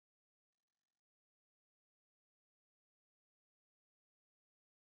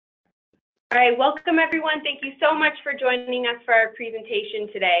All right, welcome everyone. Thank you so much for joining us for our presentation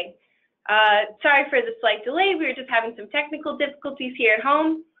today. Sorry for the slight delay. We were just having some technical difficulties here at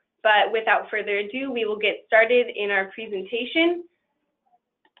home, but without further ado, we will get started in our presentation.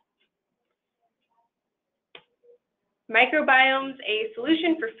 Microbiomes, a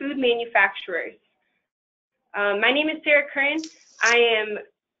solution for food manufacturers. My name is Sarah Curran. I am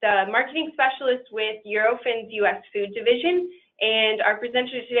the marketing specialist with Eurofins US Food division, and our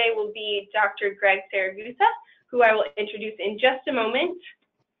presenter today will be Dr. Greg Saragusa, who I will introduce in just a moment.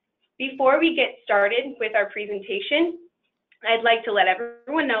 Before we get started with our presentation, I'd like to let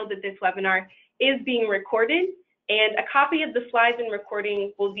everyone know that this webinar is being recorded, and a copy of the slides and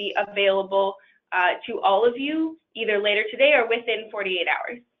recording will be available to all of you either later today or within 48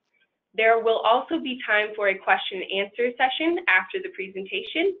 hours. There will also be time for a question and answer session after the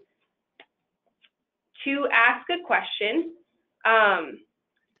presentation. To ask a question,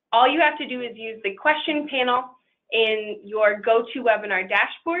 all you have to do is use the question panel in your GoToWebinar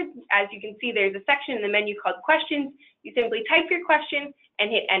dashboard. As you can see, there's a section in the menu called questions. You simply type your question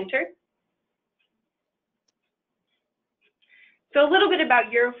and hit enter. So a little bit about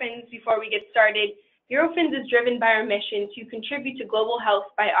Eurofins before we get started. Eurofins is driven by our mission to contribute to global health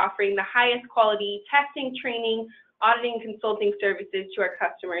by offering the highest quality testing, training, auditing, consulting services to our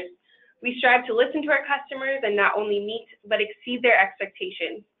customers. We strive to listen to our customers and not only meet, but exceed their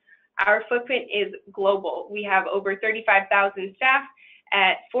expectations. Our footprint is global. We have over 35,000 staff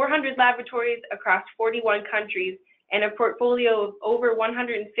at 400 laboratories across 41 countries and a portfolio of over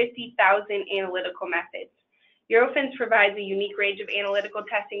 150,000 analytical methods. Eurofins provides a unique range of analytical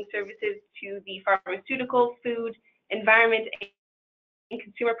testing services to the pharmaceutical, food, environment, and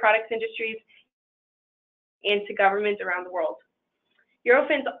consumer products industries, and to governments around the world.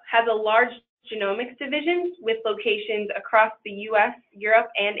 Eurofins has a large genomics division with locations across the US, Europe,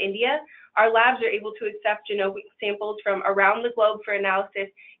 and India. Our labs are able to accept genomic samples from around the globe for analysis,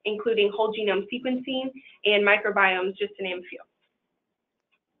 including whole genome sequencing and microbiomes, just to name a few.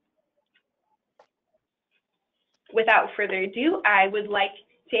 Without further ado, I would like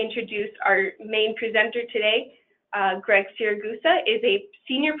to introduce our main presenter today. Greg Saragusa is a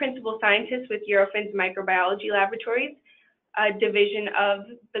senior principal scientist with Eurofins Microbiology Laboratories, a division of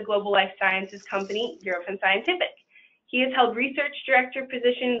the global life sciences company, Eurofins Scientific. He has held research director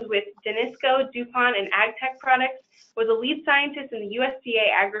positions with Danisco, DuPont, and AgTech Products, was a lead scientist in the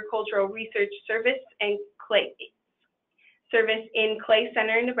USDA Agricultural Research Service and Clay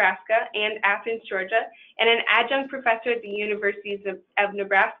Center in Nebraska and Athens, Georgia, and an adjunct professor at the universities of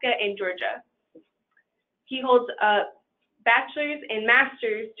Nebraska and Georgia. He holds a bachelor's and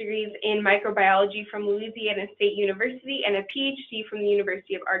master's degrees in microbiology from Louisiana State University and a PhD from the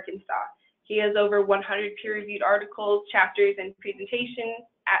University of Arkansas. He has over 100 peer-reviewed articles, chapters, and presentations,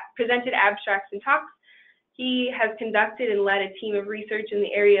 presented abstracts and talks. He has conducted and led a team of research in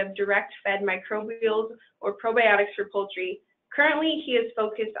the area of direct-fed microbials or probiotics for poultry. Currently, he is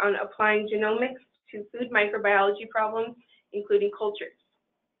focused on applying genomics to food microbiology problems, including cultures.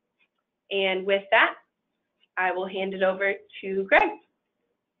 And with that, I will hand it over to Greg.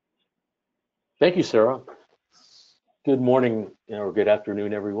 Thank you, Sarah. Good morning or good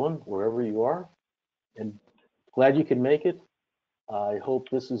afternoon, everyone, wherever you are, and glad you can make it. I hope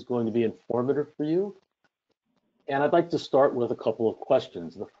this is going to be informative for you. And I'd like to start with a couple of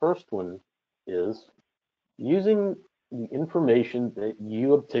questions. The first one is, using the information that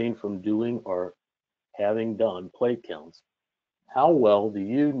you obtain from doing or having done plate counts, how well do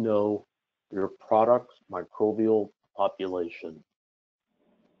you know your product's microbial population?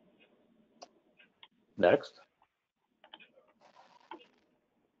 Next.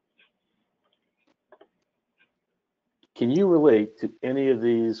 Can you relate to any of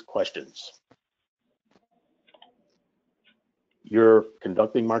these questions? You're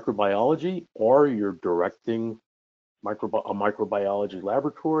conducting microbiology, or you're directing a microbiology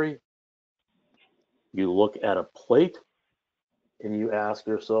laboratory. You look at a plate and you ask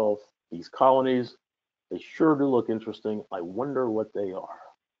yourself, these colonies, they sure do look interesting. I wonder what they are.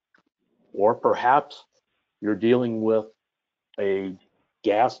 Or perhaps you're dealing with a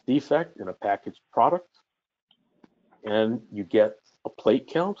gas defect in a packaged product and you get a plate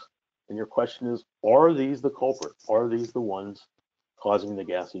count, and your question is, are these the culprit? Are these the ones causing the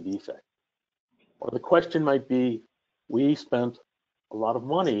gassy defect? Or the question might be, we spent a lot of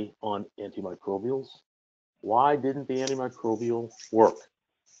money on antimicrobials. Why didn't the antimicrobial work?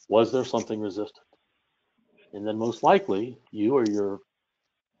 Was there something resistant? And then most likely, you or your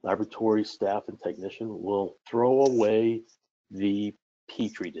laboratory staff and technician will throw away the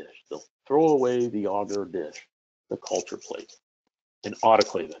Petri dish. They'll throw away the agar dish, the culture plate, and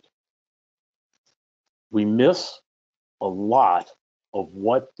autoclave it. we miss a lot of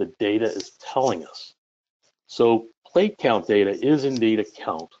what the data is telling us. So plate count data is indeed a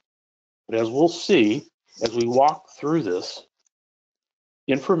count, but as we'll see, as we walk through this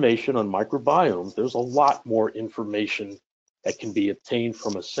information on microbiomes, there's a lot more information that can be obtained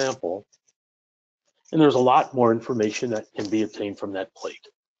from a sample, and there's a lot more information that can be obtained from that plate.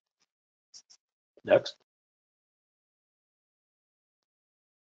 Next.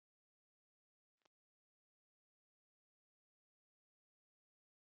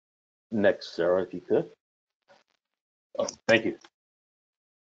 Next, Sarah, if you could. Oh, thank you.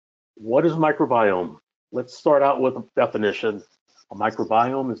 What is a microbiome? Let's start out with a definition. A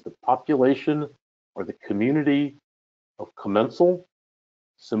microbiome is the population or the community of commensal,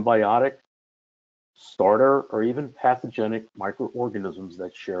 symbiotic, starter, or even pathogenic microorganisms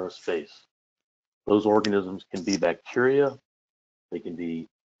that share a space. Those organisms can be bacteria, they can be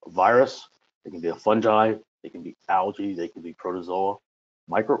a virus, they can be a fungi, they can be algae, they can be protozoa,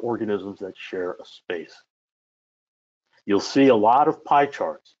 microorganisms that share a space. You'll see a lot of pie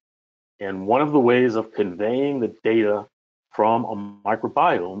charts, and one of the ways of conveying the data from a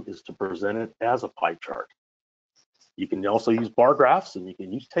microbiome is to present it as a pie chart. You can also use bar graphs and you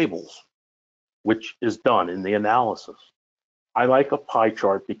can use tables, which is done in the analysis. I like a pie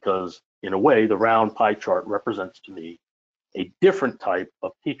chart because, in a way, the round pie chart represents to me a different type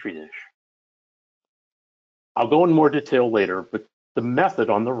of Petri dish. I'll go in more detail later, but the method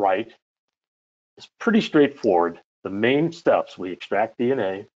on the right is pretty straightforward. The main steps: we extract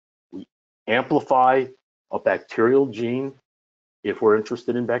DNA, we amplify a bacterial gene if we're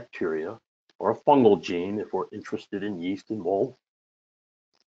interested in bacteria, or a fungal gene if we're interested in yeast and mold.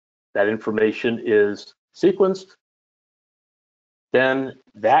 That information is sequenced. Then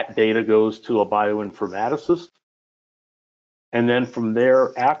that data goes to a bioinformaticist. And then from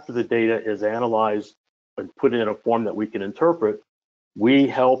there, after the data is analyzed and put in a form that we can interpret, we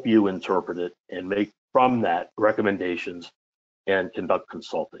help you interpret it and make from that recommendations and conduct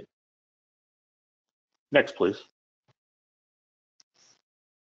consulting. Next, please.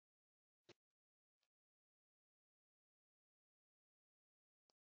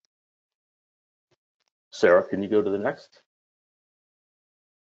 Sarah, can you go to the next?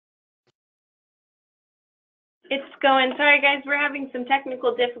 It's going. Sorry, guys, we're having some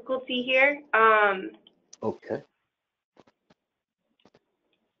technical difficulty here. Okay.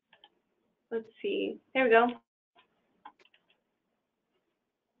 Let's see. There we go.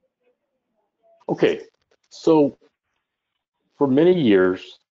 Okay. So for many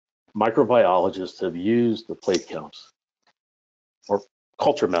years, microbiologists have used the plate counts or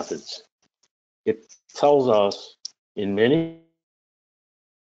culture methods. It tells us in many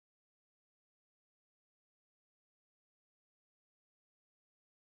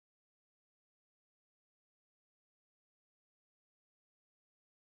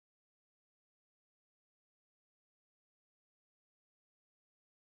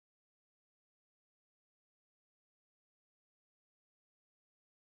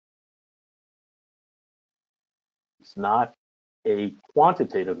it's not a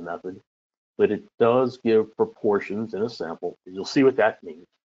quantitative method, but it does give proportions in a sample. You'll see what that means.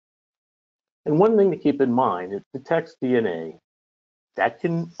 And one thing to keep in mind, it detects DNA. That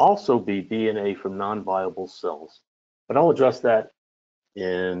can also be DNA from non-viable cells, but I'll address that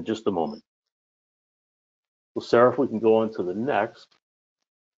in just a moment. So Sarah, if we can go on to the next.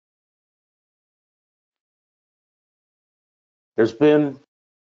 There's been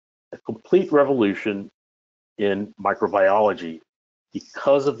a complete revolution in microbiology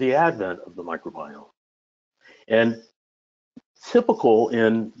because of the advent of the microbiome. And typical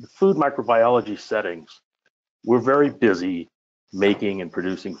in food microbiology settings, we're very busy making and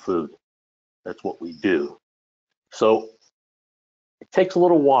producing food. That's what we do. So it takes a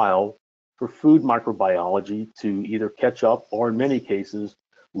little while for food microbiology to either catch up or, in many cases,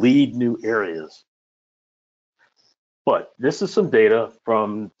 lead new areas. But this is some data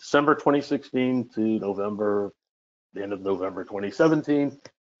from December 2016 to November, the end of November 2017,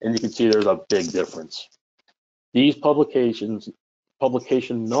 and you can see there's a big difference. These publication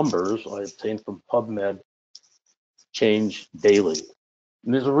numbers I obtained from PubMed change daily.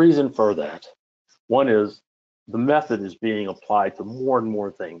 And there's a reason for that. One is the method is being applied to more and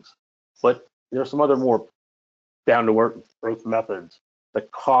more things, but there are some other more down-to-earth methods. The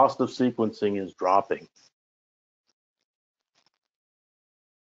cost of sequencing is dropping.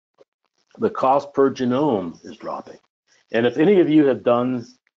 The cost per genome is dropping. And if any of you have done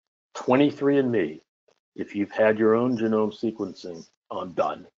 23andMe, if you've had your own genome sequencing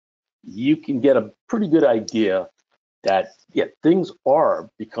done, you can get a pretty good idea that, yeah, things are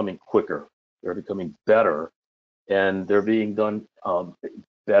becoming quicker. They're becoming better, and they're being done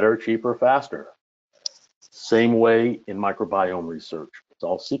better, cheaper, faster. Same way in microbiome research. It's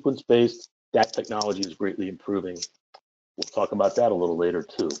all sequence-based. That technology is greatly improving. We'll talk about that a little later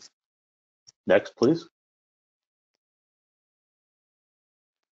too. Next, please.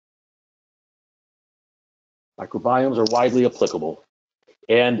 Microbiomes are widely applicable.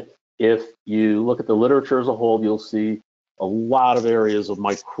 And if you look at the literature as a whole, you'll see a lot of areas of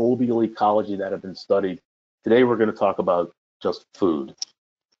microbial ecology that have been studied. Today, we're going to talk about just food.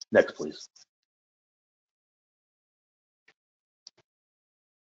 Next, please.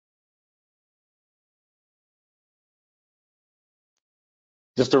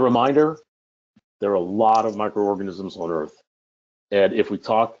 Just a reminder, there are a lot of microorganisms on Earth. And if we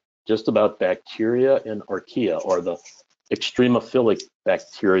talk just about bacteria and archaea, or the extremophilic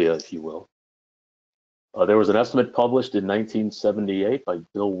bacteria, if you will, there was an estimate published in 1978 by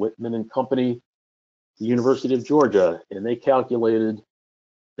Bill Whitman and company, the University of Georgia, and they calculated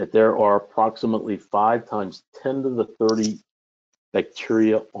that there are approximately 5 times 10 to the 30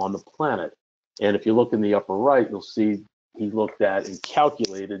 bacteria on the planet. And if you look in the upper right, you'll see he looked at and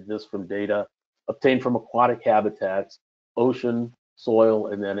calculated this from data obtained from aquatic habitats, ocean, soil,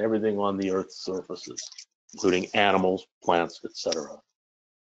 and then everything on the Earth's surfaces, including animals, plants, etc.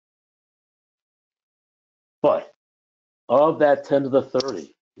 But of that 10 to the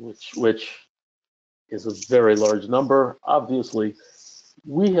 30, which is a very large number, obviously,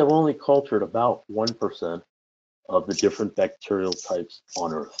 we have only cultured about 1% of the different bacterial types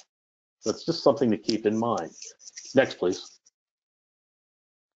on Earth. That's just something to keep in mind. Next, please.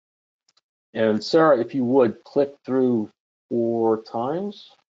 And Sarah, if you would, click through 4 times.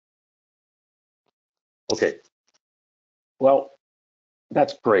 Okay. Well,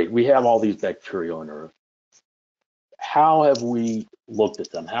 that's great. We have all these bacteria on Earth. How have we looked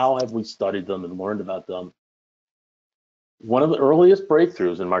at them? How have we studied them and learned about them? One of the earliest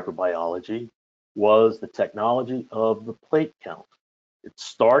breakthroughs in microbiology was the technology of the plate count. It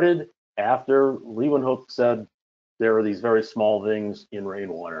started after Leeuwenhoek said there are these very small things in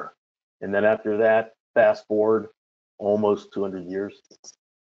rainwater. And then after that, fast forward almost 200 years,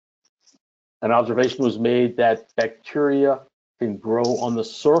 an observation was made that bacteria can grow on the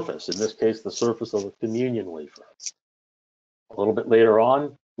surface, in this case, the surface of a communion wafer. A little bit later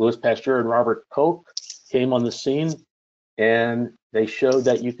on, Louis Pasteur and Robert Koch came on the scene, and they showed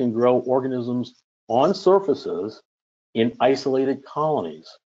that you can grow organisms on surfaces in isolated colonies,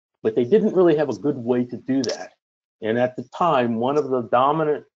 but they didn't really have a good way to do that. And at the time, one of the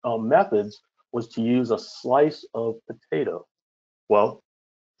dominant methods was to use a slice of potato. Well,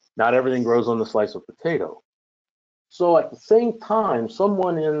 not everything grows on the slice of potato. So at the same time,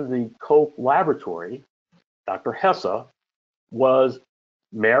 someone in the Koch laboratory, Dr. Hesse, was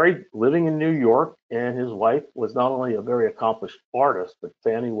married, living in New York, and his wife was not only a very accomplished artist, but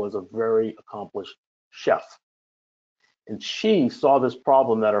Fanny was a very accomplished chef. And she saw this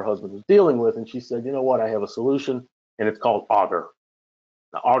problem that her husband was dealing with, and she said, you know what, I have a solution, and it's called agar.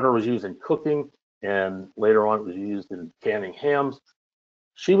 Now, agar was used in cooking, and later on it was used in canning hams.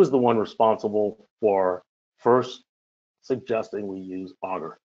 She was the one responsible for first suggesting we use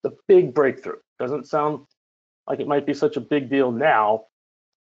agar. The big breakthrough. Doesn't sound like it might be such a big deal now.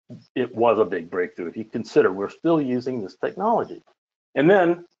 It was a big breakthrough if you consider we're still using this technology. And then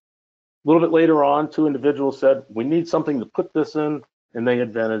a little bit later on, 2 individuals said, we need something to put this in, and they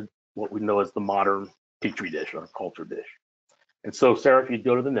invented what we know as the modern Petri dish or culture dish. And so, Sarah, if you'd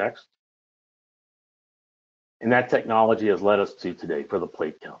go to the next. And that technology has led us to today for the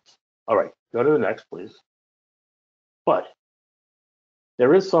plate counts. All right, go to the next, please. But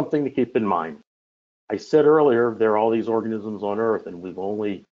there is something to keep in mind. I said earlier, there are all these organisms on Earth, and we've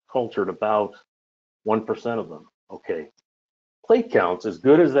only cultured about 1% of them. Okay, plate counts, as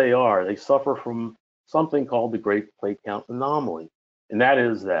good as they are, they suffer from something called the Great Plate Count Anomaly. And that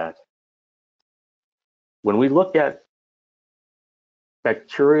is that when we look at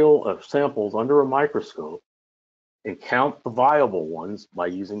bacterial samples under a microscope and count the viable ones by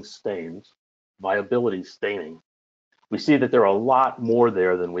using stains, viability staining, we see that there are a lot more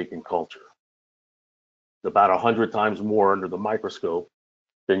there than we can culture. About 100 times more under the microscope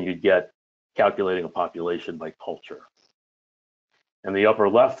than you'd get calculating a population by culture. And the upper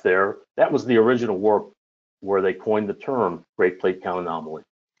left there, that was the original work where they coined the term Great Plate Count Anomaly.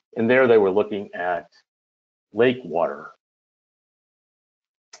 And there they were looking at lake water.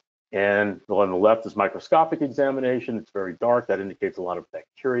 And on the left is microscopic examination. It's very dark. That indicates a lot of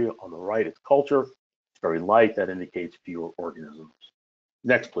bacteria. On the right, it's culture. It's very light. That indicates fewer organisms.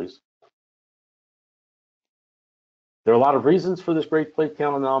 Next, please. There are a lot of reasons for this Great Plate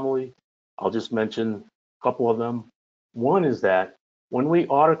Count Anomaly. I'll just mention a couple of them. One is that when we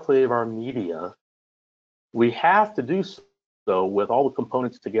autoclave our media, we have to do so with all the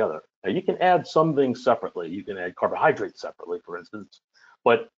components together. Now you can add some things separately. You can add carbohydrates separately, for instance,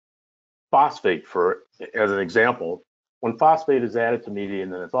 but phosphate, as an example, when phosphate is added to media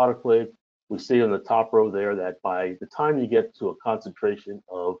and then it's autoclaved, we see on the top row there that by the time you get to a concentration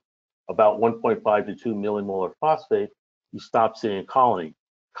of about 1.5 to 2 millimolar phosphate, you stop seeing colony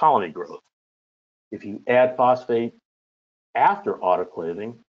growth. If you add phosphate after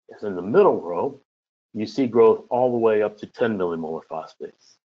autoclaving, as in the middle row, you see growth all the way up to 10 millimolar phosphate.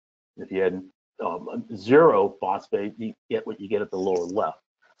 If you add 0 phosphate, you get what you get at the lower left.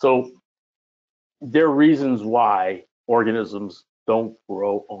 So there are reasons why organisms don't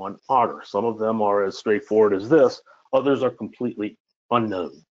grow on agar. Some of them are as straightforward as this, others are completely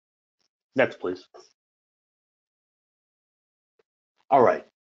unknown. Next, please. All right,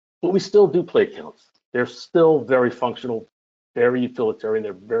 but we still do plate counts. They're still very functional, very utilitarian,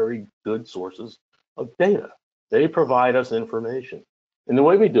 they're very good sources of data. They provide us information. And the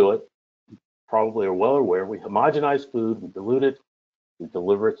way we do it, probably are well aware, we homogenize food, we dilute it, we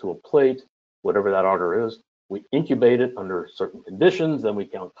deliver it to a plate, whatever that agar is, we incubate it under certain conditions, then we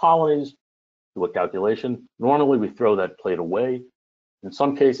count colonies, do a calculation. Normally we throw that plate away. In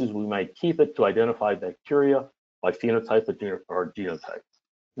some cases, we might keep it to identify bacteria by phenotype or genotype.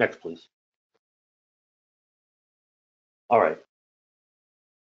 Next, please. All right.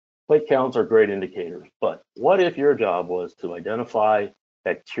 Plate counts are great indicators, but what if your job was to identify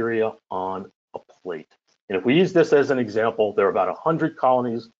bacteria on a plate? And if we use this as an example, there are about 100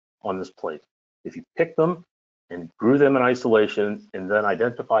 colonies on this plate. If you pick them and grew them in isolation and then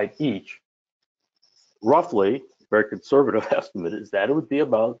identified each, roughly, a very conservative estimate is that it would be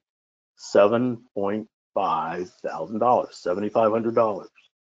about $7,500, $7,500.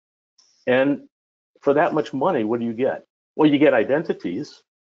 And for that much money, what do you get? Well, you get identities,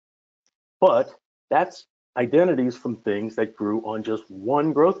 but that's identities from things that grew on just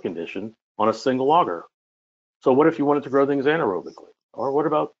one growth condition on a single agar. So what if you wanted to grow things anaerobically? Or what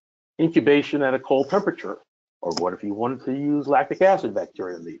about incubation at a cold temperature? Or what if you wanted to use lactic acid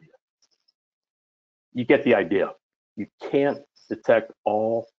bacteria media? You get the idea. You can't detect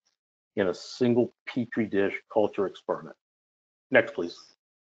all in a single petri dish culture experiment. Next, please.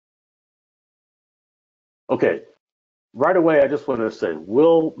 Okay, right away, I just wanted to say,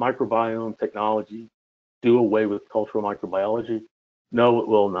 will microbiome technology do away with cultural microbiology? No, it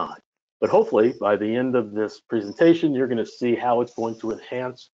will not. But hopefully, by the end of this presentation, you're going to see how it's going to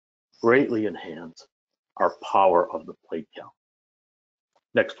greatly enhance our power of the plate count.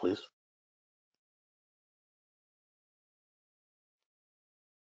 Next, please.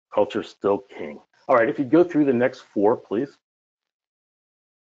 Culture's still king. All right, if you go through the next 4, please.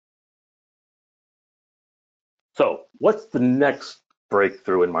 So what's the next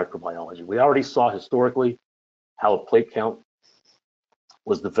breakthrough in microbiology? We already saw historically how a plate count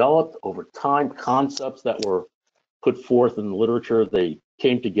was developed over time, concepts that were put forth in the literature, they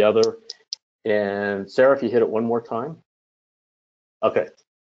came together. And Sarah, if you hit it one more time. Okay,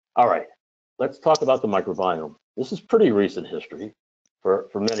 all right, let's talk about the microbiome. This is pretty recent history for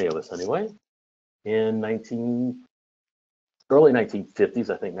many of us anyway. In early 1950s,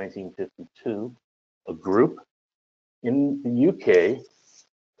 I think 1952, a group in the UK,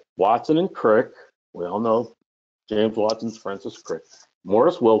 Watson and Crick, we all know James Watson's Francis Crick,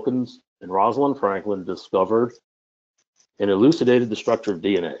 Morris Wilkins and Rosalind Franklin discovered and elucidated the structure of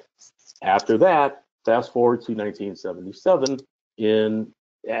DNA. After that, fast forward to 1977,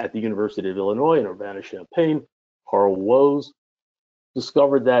 at the University of Illinois in Urbana-Champaign, Carl Woese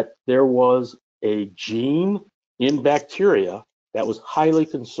discovered that there was a gene in bacteria that was highly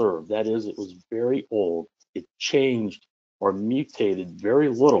conserved. That is, it was very old. It changed or mutated very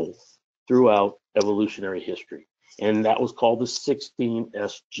little throughout evolutionary history. And that was called the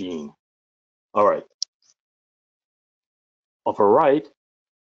 16S gene. All right. Upper right,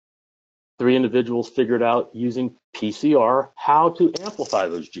 3 individuals figured out using PCR how to amplify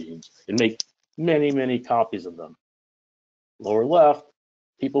those genes and make many, many copies of them. Lower left,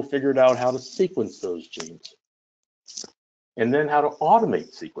 people figured out how to sequence those genes and then how to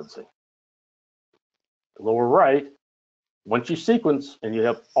automate sequencing. Lower right, once you sequence and you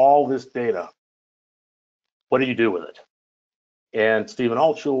have all this data, what do you do with it? And Stephen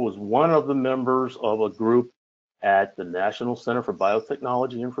Altschul was one of the members of a group at the National Center for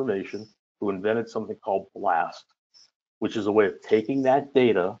Biotechnology Information who invented something called BLAST, which is a way of taking that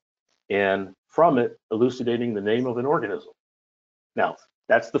data and from it elucidating the name of an organism. Now,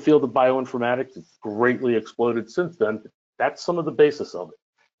 that's the field of bioinformatics. It's greatly exploded since then. That's some of the basis of it.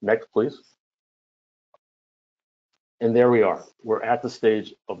 Next, please. And there we are. We're at the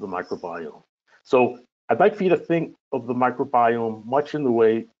stage of the microbiome. So I'd like for you to think of the microbiome much in the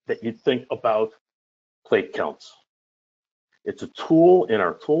way that you think about plate counts. It's a tool in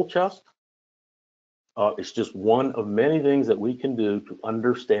our tool chest. It's just one of many things that we can do to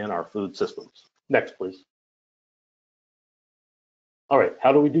understand our food systems. Next, please. All right,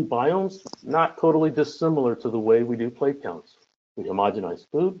 how do we do biomes? Not totally dissimilar to the way we do plate counts. We homogenize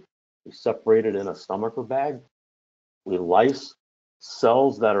food, we separate it in a stomach or bag, we lyse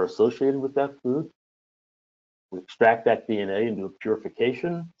cells that are associated with that food, we extract that DNA and do a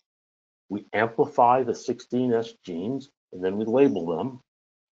purification, we amplify the 16S genes, and then we label them,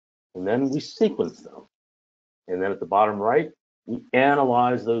 and then we sequence them. And then at the bottom right, we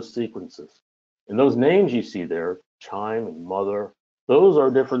analyze those sequences. And those names you see there, Chime and Mother, those are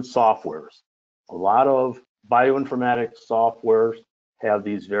different softwares. A lot of bioinformatics softwares have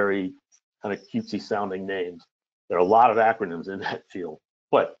these very kind of cutesy sounding names. There are a lot of acronyms in that field.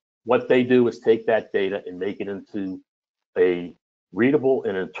 But what they do is take that data and make it into a readable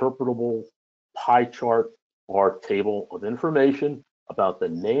and interpretable pie chart or table of information about the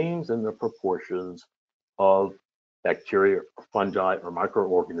names and the proportions of bacteria or fungi or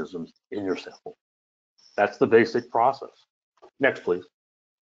microorganisms in your sample. That's the basic process. Next, please.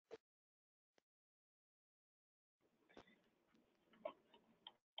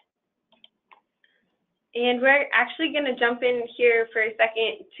 And we're actually going to jump in here for a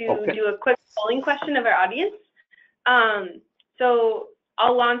second to do a quick polling question of our audience. So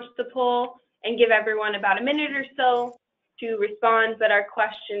I'll launch the poll and give everyone about a minute or so to respond, but our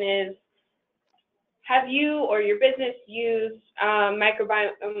question is, have you or your business used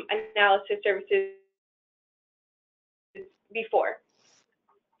microbiome analysis services before?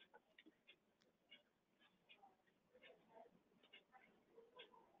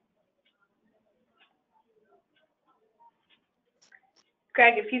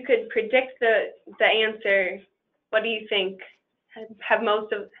 Greg, if you could predict the answer, what do you think? Have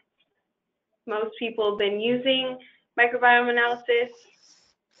most people been using microbiome analysis?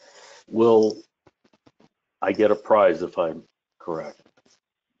 Will I get a prize if I'm correct?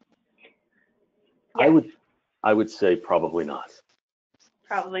 Yes. I would say probably not.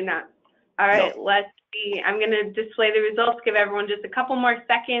 Probably not. All right, no. Let's see. I'm going to display the results, give everyone just a couple more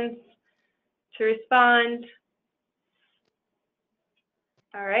seconds to respond.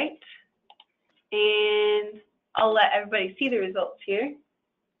 All right. And I'll let everybody see the results here.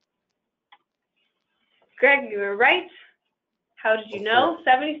 Greg, you were right. How did you know?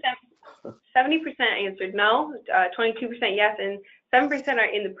 70% answered no, 22% yes, and 7% are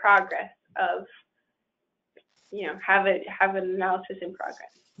in the progress of, have an analysis in progress.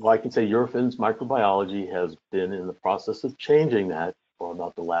 Well, I can say Eurofins microbiology has been in the process of changing that for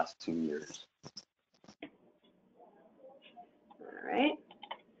about the last 2 years. All right.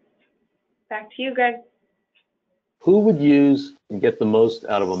 Back to you, Greg. Who would use and get the most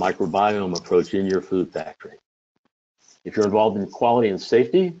out of a microbiome approach in your food factory? If you're involved in quality and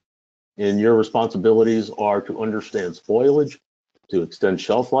safety, and your responsibilities are to understand spoilage, to extend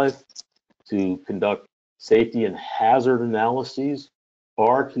shelf life, to conduct safety and hazard analyses,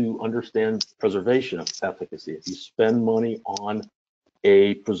 or to understand preservation efficacy. If you spend money on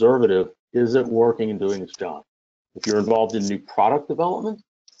a preservative, is it working and doing its job? If you're involved in new product development,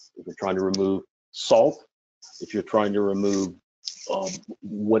 if you're trying to remove salt, if you're trying to remove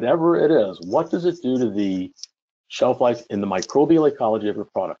whatever it is, what does it do to the shelf life and the microbial ecology of your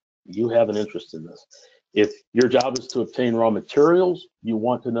product? You have an interest in this. If your job is to obtain raw materials, you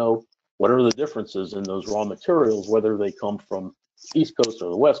want to know what are the differences in those raw materials, whether they come from the East Coast or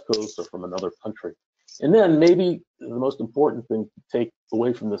the West Coast or from another country. And then maybe the most important thing to take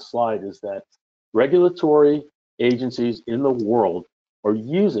away from this slide is that regulatory agencies in the world are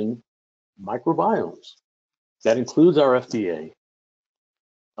using microbiomes. That includes our FDA.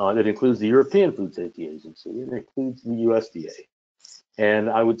 That includes the European Food Safety Agency. It includes the USDA. And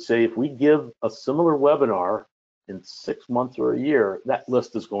I would say if we give a similar webinar in 6 months or a year, that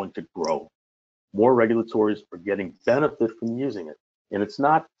list is going to grow. More regulatories are getting benefit from using it. And it's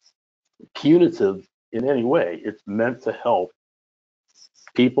not punitive in any way. It's meant to help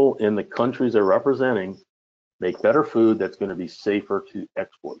people in the countries they're representing make better food that's going to be safer to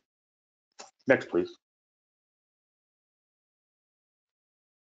export. Next, please.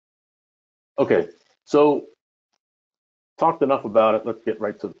 Okay, so talked enough about it. Let's get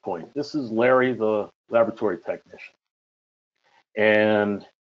right to the point. This is Larry, the laboratory technician. And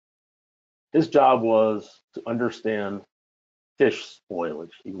his job was to understand fish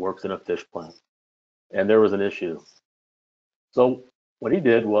spoilage. He works in a fish plant. And there was an issue. So what he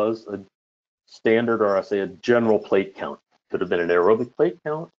did was a standard, or I say a general plate count. Could have been an aerobic plate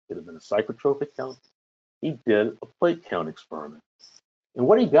count, could have been a psychotropic count. He did a plate count experiment. And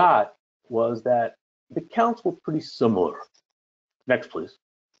what he got was that the counts were pretty similar. Next, please.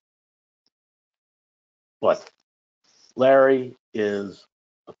 But Larry is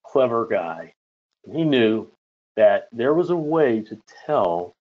a clever guy. And he knew that there was a way to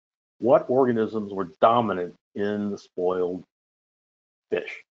tell what organisms were dominant in the spoiled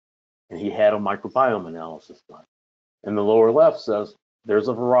fish. And he had a microbiome analysis done. And the lower left says there's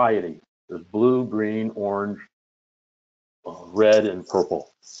a variety. There's blue, green, orange, red, and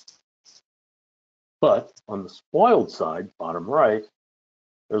purple. But on the spoiled side, bottom right,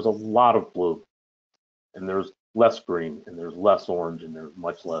 there's a lot of blue, and there's less green, and there's less orange, and there's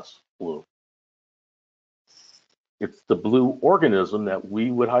much less blue. It's the blue organism that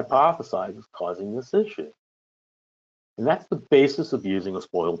we would hypothesize is causing this issue. And that's the basis of using a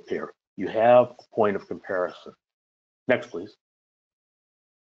spoiled pair. You have a point of comparison. Next, please.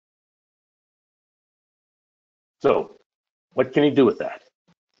 So what can he do with that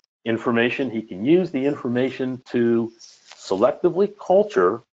information? He can use the information to selectively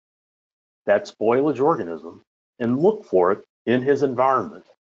culture that spoilage organism and look for it in his environment.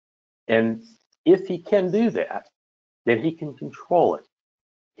 And if he can do that, then he can control it.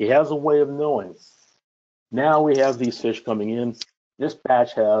 He has a way of knowing. Now we have these fish coming in. This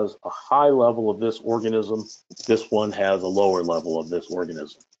batch has a high level of this organism. This one has a lower level of this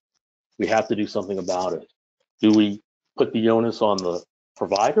organism. We have to do something about it. Do we put the onus on the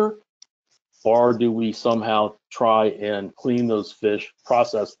provider, or do we somehow try and clean those fish,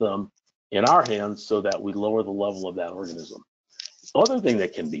 process them in our hands so that we lower the level of that organism? The other thing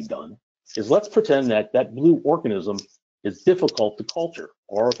that can be done is, let's pretend that that blue organism is difficult to culture,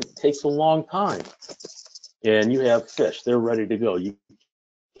 or if it takes a long time and you have fish, they're ready to go, you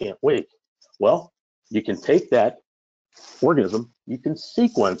can't wait. Well, you can take that organism, you can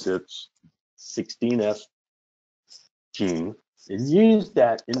sequence its 16S gene and use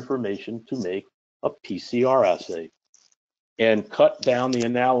that information to make a PCR assay and cut down the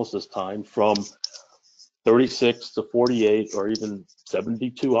analysis time from 36 to 48 or even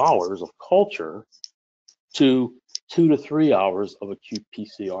 72 hours of culture to 2 to 3 hours of acute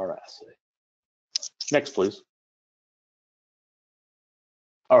PCR assay. Next, please.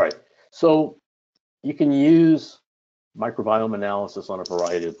 All right, so you can use microbiome analysis on a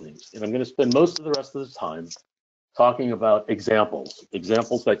variety of things. And I'm going to spend most of the rest of the time talking about examples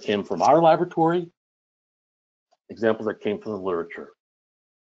that came from our laboratory, examples that came from the literature.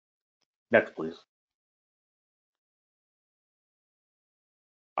 Next, please.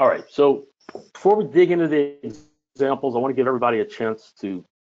 All right, so before we dig into the examples, I want to give everybody a chance to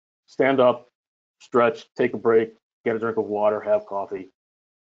stand up, stretch, take a break, get a drink of water, have coffee,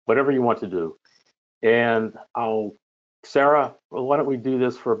 whatever you want to do. And Sarah, why don't we do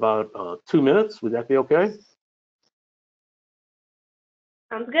this for about 2 minutes? Would that be okay?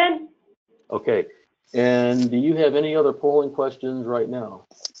 Sounds good. Okay, and do you have any other polling questions right now?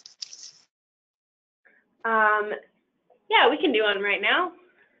 Yeah, we can do one right now.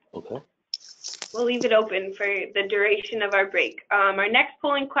 Okay. We'll leave it open for the duration of our break. Our next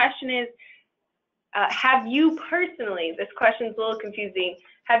polling question is, have you personally, this question's a little confusing,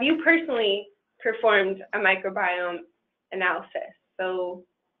 have you personally performed a microbiome analysis? So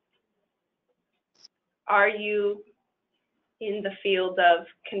are you in the field of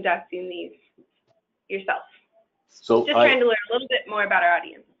conducting these yourself? So just trying to learn a little bit more about our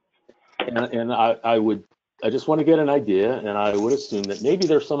audience. And I just want to get an idea, and I would assume that maybe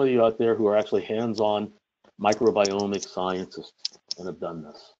there's some of you out there who are actually hands-on microbiomic scientists and have done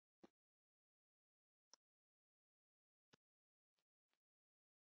this.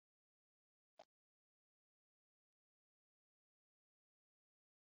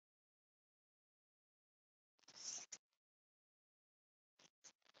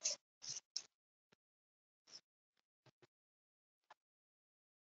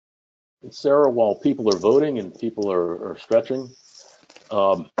 Sarah, while people are voting and people are stretching,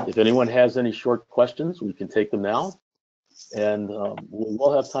 if anyone has any short questions, we can take them now. And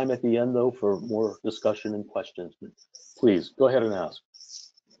we'll have time at the end, though, for more discussion and questions. Please, go ahead and ask.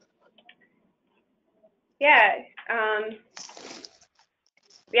 Yeah,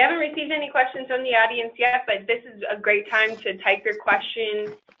 we haven't received any questions from the audience yet, but this is a great time to type your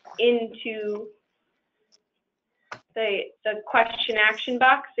question into the question action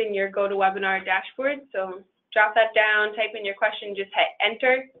box in your GoToWebinar dashboard. So drop that down, type in your question, just hit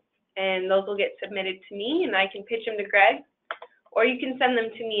enter, and those will get submitted to me, and I can pitch them to Greg, or you can send them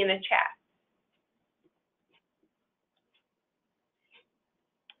to me in a chat.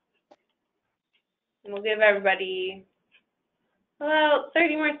 And we'll give everybody about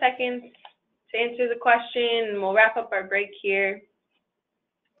 30 more seconds to answer the question, and we'll wrap up our break here.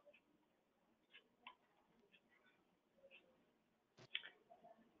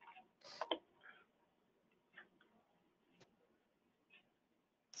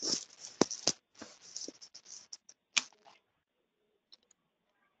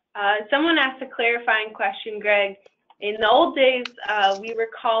 Someone asked a clarifying question, Greg. In the old days, we were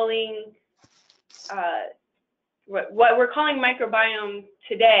calling what we're calling microbiome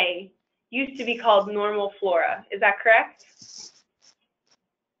today used to be called normal flora. Is that correct?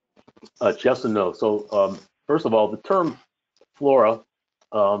 Yes and no. So first of all, the term flora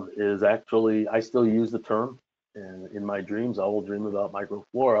is actually, I still use the term, and in my dreams, I will dream about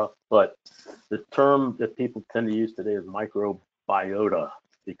microflora, but the term that people tend to use today is microbiota,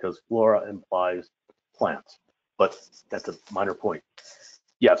 because flora implies plants, but that's a minor point.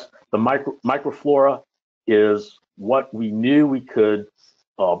 Yes, the microflora is what we knew we could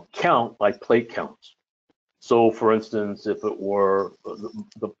count by plate counts. So for instance, if it were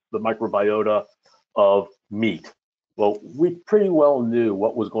the microbiota of meat, well, we pretty well knew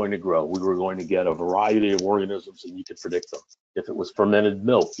what was going to grow. We were going to get a variety of organisms and you could predict them. If it was fermented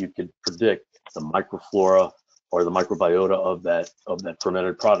milk, you could predict the microflora or the microbiota of that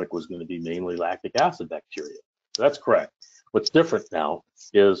fermented product was going to be mainly lactic acid bacteria. So that's correct. What's different now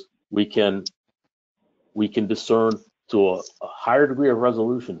is we can discern to a higher degree of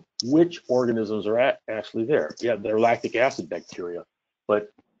resolution which organisms are actually there. Yeah, they're lactic acid bacteria, but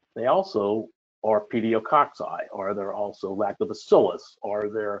they also are pedococci, or they're also lactobacillus,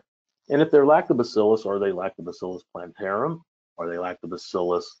 and if they're lactobacillus, are they lactobacillus plantarum, are they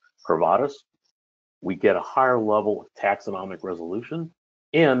lactobacillus curvatus? We get a higher level of taxonomic resolution,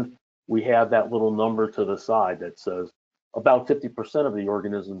 and we have that little number to the side that says about 50% of the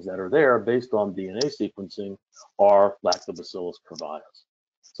organisms that are there based on DNA sequencing are lactobacillus curvatus.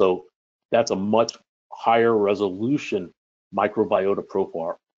 So that's a much higher resolution microbiota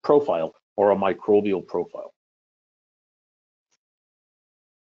profile or a microbial profile.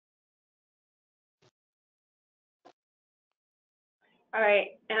 All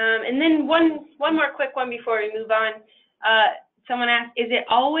right, and then one more quick one before we move on. Someone asked, is it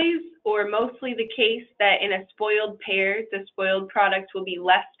always or mostly the case that in a spoiled pair, the spoiled product will be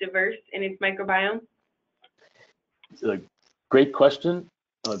less diverse in its microbiome? Great question.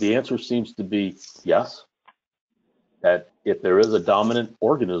 The answer seems to be yes, that if there is a dominant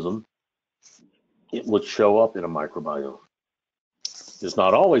organism, it would show up in a microbiome. There's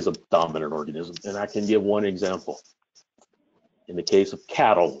not always a dominant organism, and I can give one example. In the case of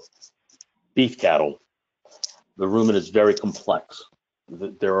cattle, beef cattle, the rumen is very complex.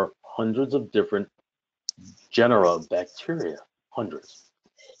 There are hundreds of different genera of bacteria, hundreds.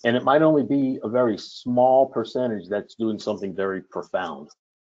 And it might only be a very small percentage that's doing something very profound.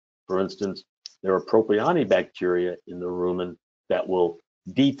 For instance, there are Propionibacteria in the rumen that will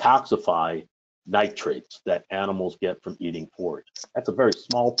detoxify nitrates that animals get from eating forage. That's a very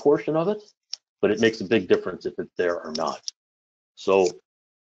small portion of it, but it makes a big difference if it's there or not. So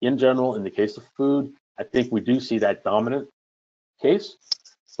in general, in the case of food, I think we do see that dominant case,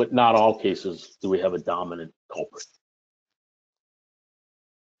 but not all cases do we have a dominant culprit.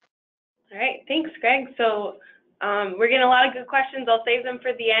 All right, thanks, Greg. So we're getting a lot of good questions. I'll save them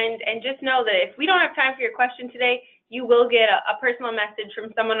for the end. And just know that if we don't have time for your question today, you will get a personal message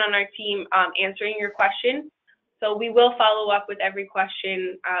from someone on our team answering your question. So we will follow up with every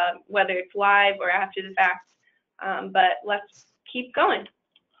question, whether it's live or after the fact. But let's keep going.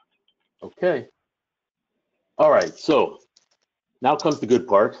 Okay. All right, so now comes the good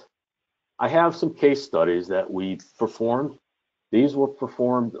part. I have some case studies that we performed. These were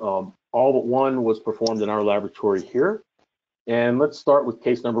performed, all but one was performed in our laboratory here. And let's start with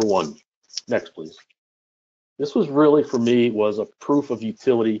case number 1. Next, please. This was really, for me, was a proof of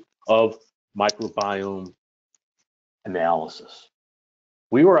utility of microbiome analysis.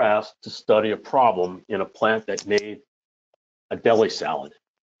 We were asked to study a problem in a plant that made a deli salad.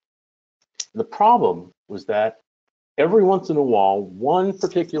 And the problem was that every once in a while, one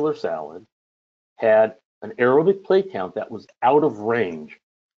particular salad had an aerobic plate count that was out of range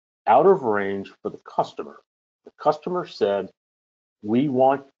for the customer. The customer said, we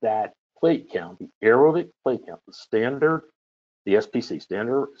want that plate count, the aerobic plate count, the standard, the SPC,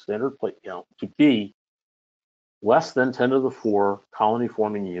 standard plate count, to be less than 10 to the 4 colony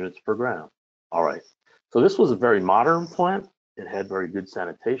forming units per gram. All right, so this was a very modern plant. It had very good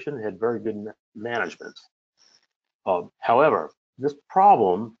sanitation, it had very good management. However, this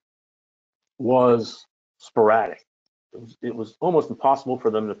problem was sporadic. It was almost impossible for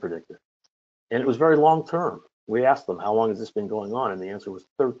them to predict it. And it was very long term. We asked them, how long has this been going on? And the answer was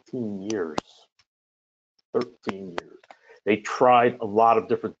 13 years. 13 years. They tried a lot of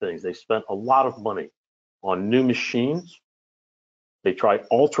different things. They spent a lot of money on new machines. They tried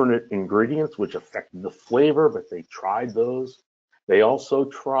alternate ingredients, which affected the flavor, but they tried those. They also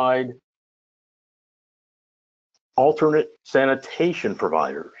tried alternate sanitation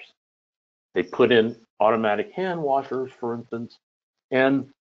providers. They put in automatic hand washers, for instance, and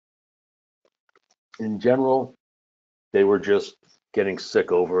in general, they were just getting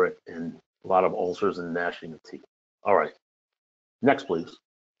sick over it and a lot of ulcers and gnashing of teeth. All right, next, please.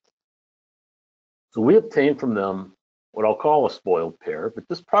 So we obtained from them what I'll call a spoiled pear, but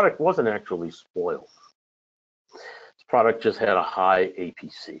this product wasn't actually spoiled. This product just had a high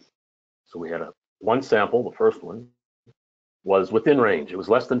APC. So we had one sample, the first one, was within range. It was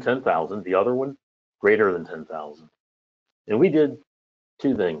less than 10,000. The other one, greater than 10,000. And we did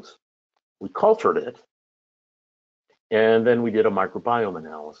two things. We cultured it, and then we did a microbiome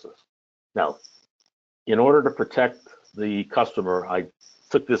analysis. Now, in order to protect the customer, I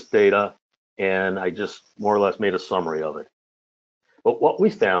took this data and I just more or less made a summary of it. But what we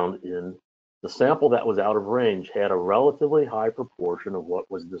found in the sample that was out of range had a relatively high proportion of what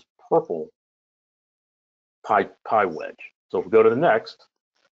was this purple pie wedge. So if we go to the next,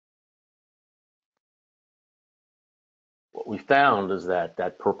 what we found is that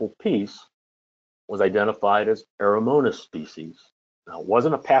that purple piece was identified as Aeromonas species. Now, it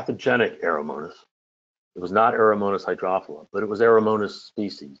wasn't a pathogenic Aeromonas. It was not Aeromonas hydrophila, but it was Aeromonas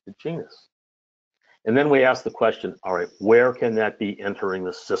species, the genus. And then we asked the question, all right, where can that be entering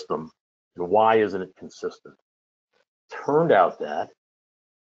the system and why isn't it consistent? Turned out that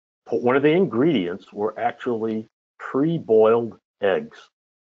one of the ingredients were actually pre-boiled eggs,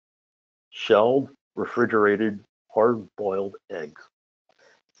 shelled, refrigerated, hard-boiled eggs.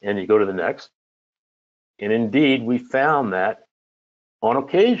 And you go to the next, and indeed we found that on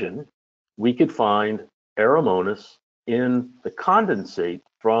occasion we could find Aeromonas in the condensate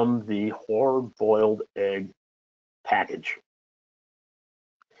from the hard-boiled egg package.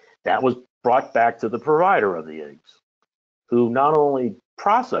 That was brought back to the provider of the eggs, who not only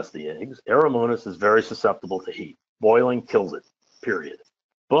processed the eggs. Aeromonas is very susceptible to heat. Boiling kills it, period.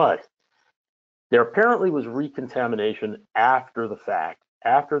 But there apparently was recontamination after the fact.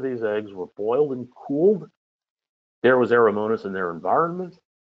 After these eggs were boiled and cooled, there was Aeromonas in their environment.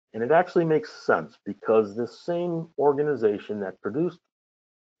 And it actually makes sense because this same organization that produced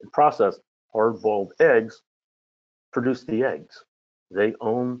and processed hard-boiled eggs produced the eggs. They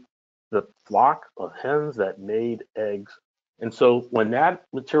own the flock of hens that made eggs. And so when that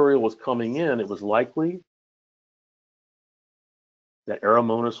material was coming in, it was likely that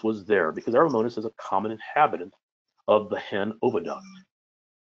Aeromonas was there because Aeromonas is a common inhabitant of the hen oviduct.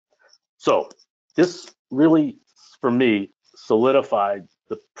 So this really, for me, solidified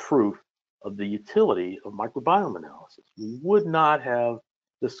the proof of the utility of microbiome analysis. We would not have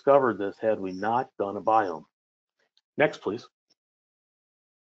discovered this had we not done a biome. Next, please.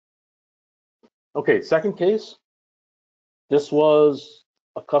 Okay, second case. This was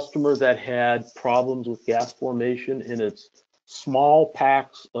a customer that had problems with gas formation in its small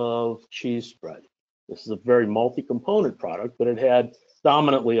packs of cheese spread. This is a very multi-component product, but it had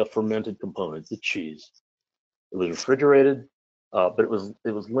dominantly a fermented component, the cheese. It was refrigerated, but it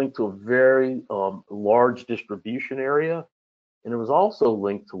was linked to a very large distribution area, and it was also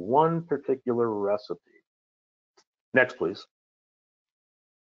linked to one particular recipe. Next, please.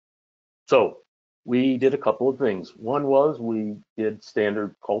 So we did a couple of things. One was we did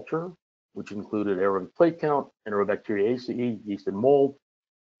standard culture, which included aerobic plate count, anaerobic bacteriaceae, yeast and mold,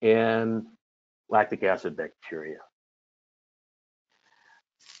 and lactic acid bacteria.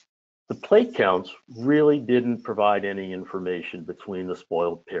 The plate counts really didn't provide any information between the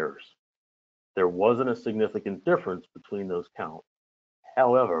spoiled pairs. There wasn't a significant difference between those counts.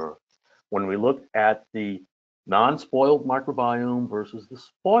 However, when we looked at the non-spoiled microbiome versus the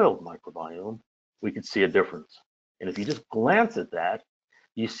spoiled microbiome, we could see a difference. And if you just glance at that,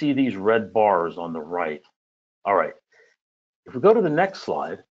 you see these red bars on the right. All right, if we go to the next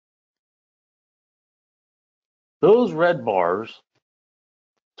slide, those red bars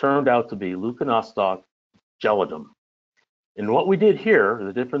turned out to be Leuconostoc gelidum. And what we did here,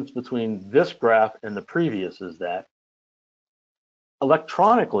 the difference between this graph and the previous is that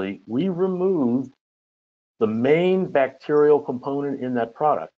electronically, we removed the main bacterial component in that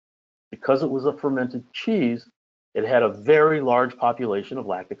product. Because it was a fermented cheese, it had a very large population of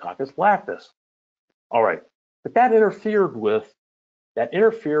Lactococcus lactis. All right, but that interfered with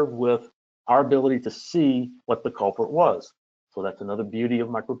our ability to see what the culprit was. So that's another beauty of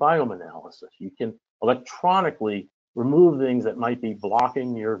microbiome analysis. You can electronically remove things that might be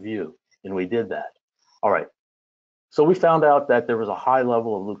blocking your view, and we did that. All right, so we found out that there was a high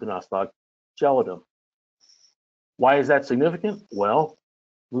level of leuconostoc gelidum. Why is that significant? Well,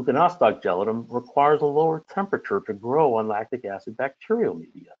 leuconostoc gelidum requires a lower temperature to grow on lactic acid bacterial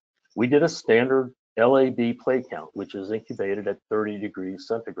media. We did a standard LAB plate count, which is incubated at 30 degrees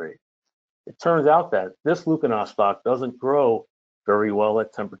centigrade. It turns out that this leuconostoc doesn't grow very well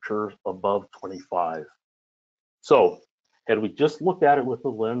at temperatures above 25. So had we just looked at it with the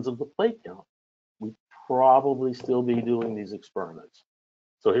lens of the plate count, we'd probably still be doing these experiments.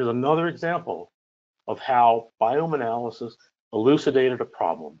 So here's another example of how biome analysis elucidated a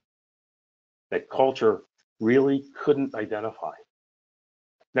problem that culture really couldn't identify.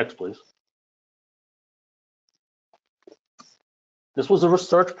 Next, please. This was a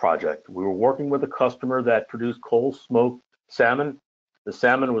research project. We were working with a customer that produced cold smoked salmon. The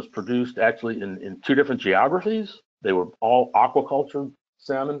salmon was produced actually in two different geographies. They were all aquaculture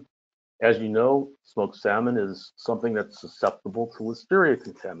salmon. As you know, smoked salmon is something that's susceptible to listeria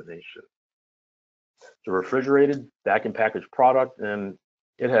contamination. It's a refrigerated, vacuum packaged product, and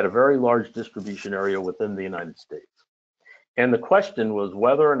it had a very large distribution area within the United States. And the question was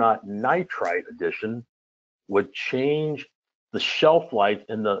whether or not nitrite addition would change the shelf life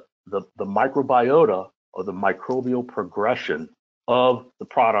and the microbiota or the microbial progression of the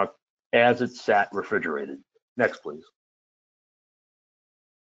product as it sat refrigerated. Next, please.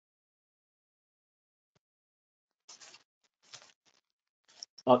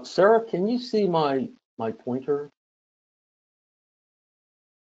 Sarah, can you see my pointer?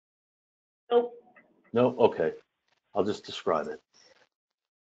 Nope. No? Okay. I'll just describe it.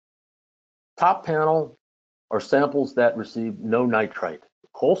 Top panel are samples that received no nitrite.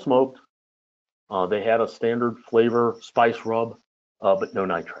 Coal smoked, they had a standard flavor spice rub, but no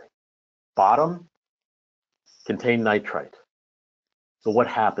nitrite. Bottom contained nitrite. So what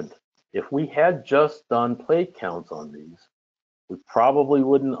happened? If we had just done plate counts on these, we probably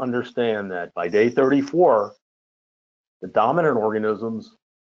wouldn't understand that by day 34, the dominant organisms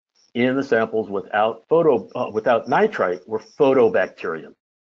in the samples without nitrite were photobacterium.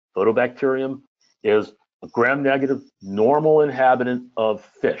 Photobacterium is a gram-negative normal inhabitant of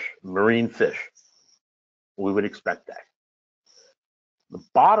fish, marine fish. We would expect that. The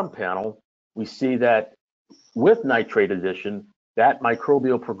bottom panel, we see that with nitrate addition, that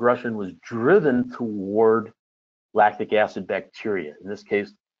microbial progression was driven toward lactic acid bacteria, in this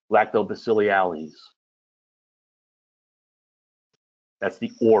case, lactobacilliales. That's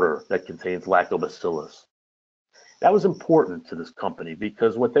the order that contains lactobacillus. That was important to this company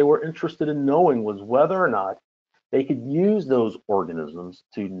because what they were interested in knowing was whether or not they could use those organisms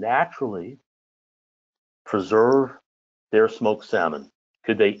to naturally preserve their smoked salmon.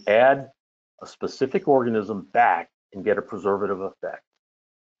 Could they add a specific organism back and get a preservative effect?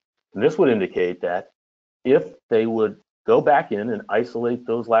 And this would indicate that if they would go back in and isolate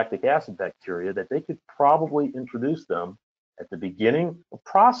those lactic acid bacteria, that they could probably introduce them at the beginning of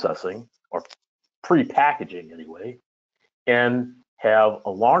processing, or pre-packaging anyway, and have a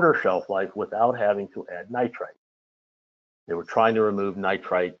longer shelf life without having to add nitrite. They were trying to remove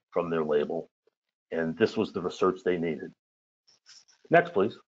nitrite from their label, and this was the research they needed. Next,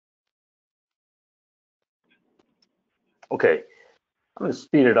 please. Okay, I'm going to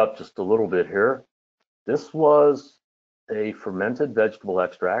speed it up just a little bit here. This was a fermented vegetable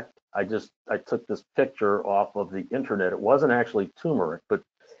extract. I took this picture off of the internet. It wasn't actually turmeric, but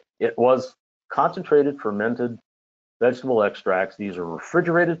it was concentrated fermented vegetable extracts. These are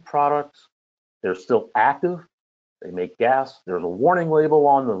refrigerated products. They're still active. They make gas. There's a warning label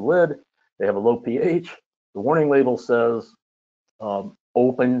on the lid. They have a low pH. The warning label says,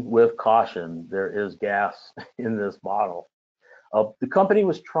 open with caution. There is gas in this bottle. The company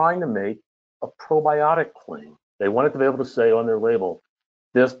was trying to make a probiotic claim. They wanted to be able to say on their label,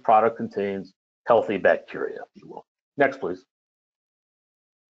 this product contains healthy bacteria, if you will. Next, please.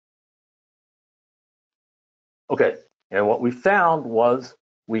 Okay, and what we found was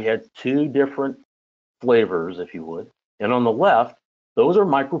we had two different flavors, if you would. And on the left, those are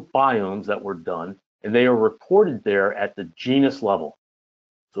microbiomes that were done, and they are reported there at the genus level.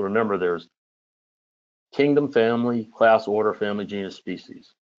 So remember, there's kingdom, family, class, order, family, genus,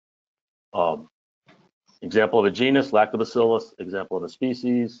 species. Example of a genus, Lactobacillus. Example of a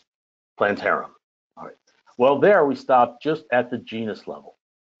species, Plantarum. All right. Well, there we stopped just at the genus level.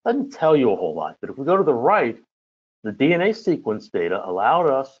 Doesn't tell you a whole lot, but if we go to the right, the DNA sequence data allowed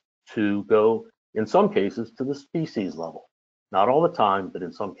us to go, in some cases, to the species level. Not all the time, but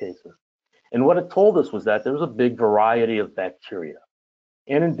in some cases. And what it told us was that there was a big variety of bacteria.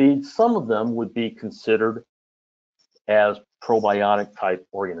 And indeed, some of them would be considered as probiotic type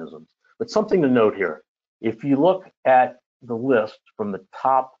organisms. But something to note here, if you look at the list from the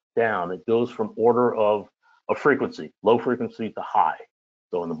top down, it goes from order of frequency, low frequency to high.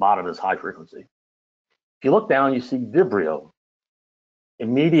 So in the bottom is high frequency. If you look down, you see Vibrio.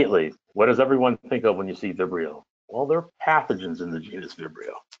 Immediately, what does everyone think of when you see Vibrio? Well, there are pathogens in the genus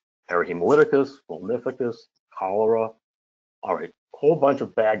Vibrio. Parahemolyticus, Vulnificus, cholera. All right, a whole bunch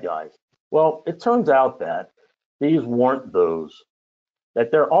of bad guys. Well, it turns out that these weren't those,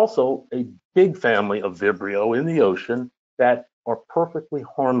 that there are also a big family of Vibrio in the ocean that are perfectly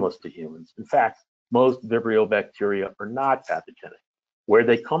harmless to humans. In fact, most Vibrio bacteria are not pathogenic. Where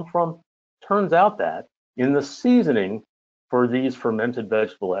they come from, turns out that in the seasoning for these fermented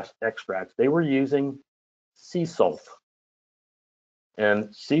vegetable extracts, they were using sea salt.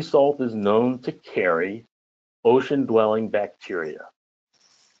 And sea salt is known to carry ocean-dwelling bacteria.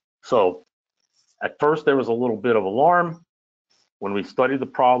 So at first there was a little bit of alarm. When we studied the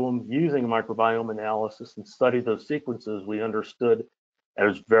problem using microbiome analysis and studied those sequences, we understood that it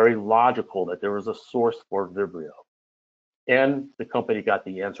was very logical that there was a source for Vibrio. And the company got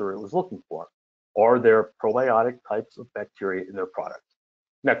the answer it was looking for. Are there probiotic types of bacteria in their product?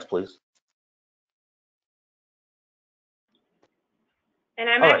 Next, please. And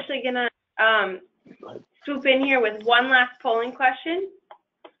I'm actually going to swoop in here with one last polling question,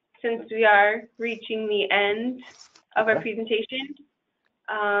 since we are reaching the end of our presentation.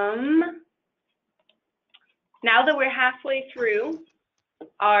 Now that we're halfway through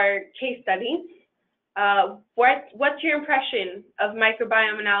our case study, what's your impression of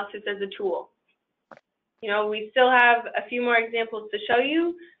microbiome analysis as a tool? You know, we still have a few more examples to show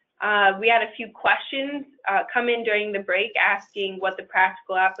you. We had a few questions come in during the break asking what the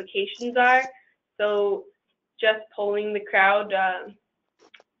practical applications are. So just polling the crowd,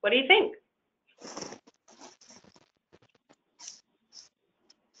 what do you think?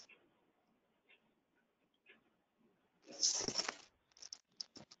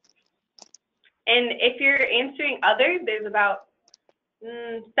 And if you're answering other, there's about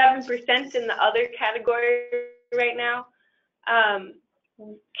 7% in the other category right now.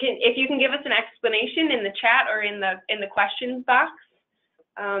 If you can give us an explanation in the chat or in the questions box,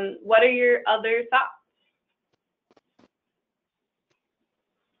 what are your other thoughts?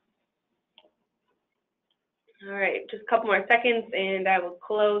 All right, just a couple more seconds and I will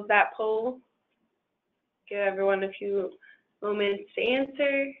close that poll. Give everyone a few moments to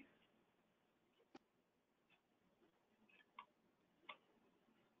answer.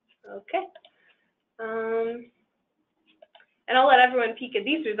 Okay. And I'll let everyone peek at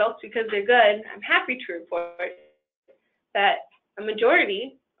these results because they're good. I'm happy to report that a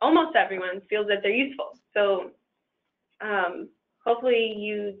majority, almost everyone, feels that they're useful. So hopefully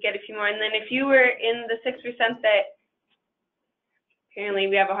you get a few more. And then if you were in the 6% that, apparently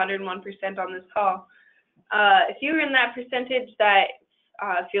we have 101% on this call, if you were in that percentage that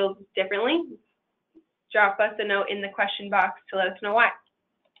feels differently, drop us a note in the question box to let us know why.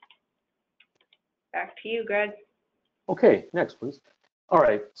 Back to you, Greg. Okay, next, please. All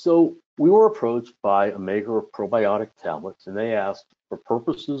right, so we were approached by a maker of probiotic tablets, and they asked, for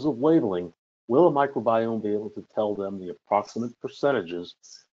purposes of labeling, will a microbiome be able to tell them the approximate percentages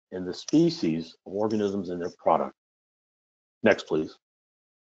and the species of organisms in their product? Next, please.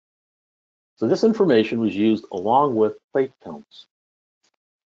 So this information was used along with plate counts.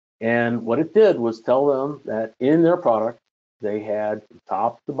 And what it did was tell them that in their product, they had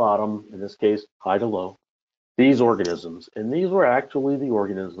top to bottom, in this case, high to low, these organisms. And these were actually the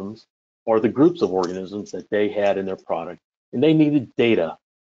organisms or the groups of organisms that they had in their product. And they needed data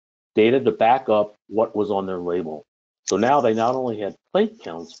to back up what was on their label. So now they not only had plate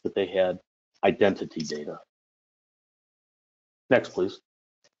counts, but they had identity data. Next, please.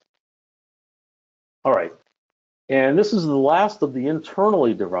 All right. And this is the last of the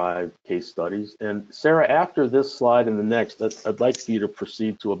internally derived case studies. And Sarah, after this slide and the next, I'd like for you to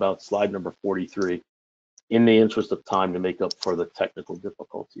proceed to about slide number 43 in the interest of time to make up for the technical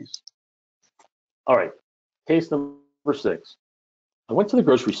difficulties. All right, case number 6. I went to the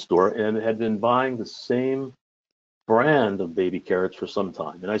grocery store and had been buying the same brand of baby carrots for some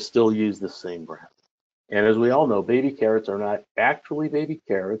time, and I still use the same brand. And as we all know, baby carrots are not actually baby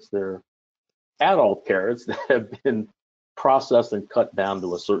carrots. They're adult carrots that have been processed and cut down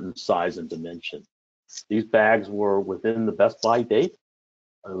to a certain size and dimension. These bags were within the best by date.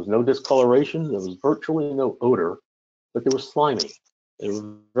 There was no discoloration. There was virtually no odor, but they were slimy. They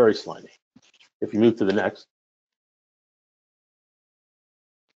were very slimy. If you move to the next.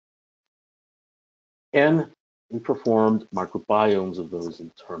 And we performed microbiomes of those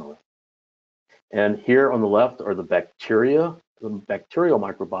internally. And here on the left are the bacteria, the bacterial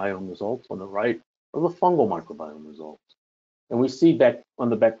microbiome results. On the right are the fungal microbiome results. And we see back on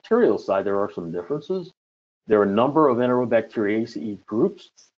the bacterial side, there are some differences. There are a number of Enterobacteriaceae groups,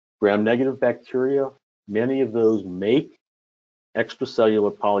 gram-negative bacteria. Many of those make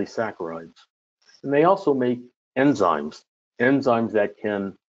extracellular polysaccharides. And they also make enzymes that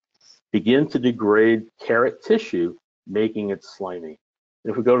can begin to degrade carrot tissue, making it slimy.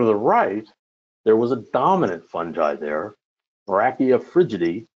 If we go to the right, there was a dominant fungi there, Brachia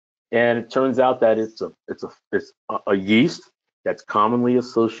frigidie, and it turns out that it's a yeast that's commonly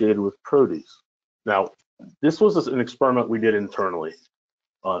associated with produce. Now, this was an experiment we did internally.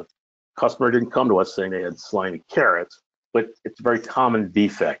 Customer didn't come to us saying they had slimy carrots, but it's a very common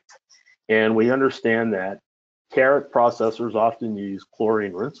defect. And we understand that carrot processors often use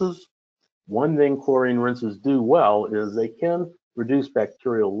chlorine rinses. One thing chlorine rinses do well is they can reduce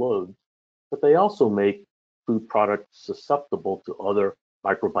bacterial load, but they also make food products susceptible to other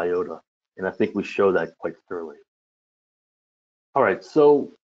microbiota. And I think we show that quite clearly. All right,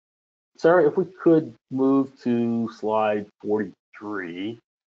 so Sarah, if we could move to slide 43,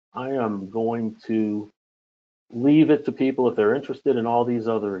 I am going to leave it to people if they're interested in all these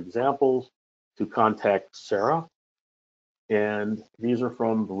other examples to contact Sarah. And these are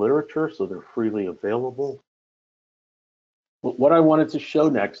from the literature, so they're freely available. But what I wanted to show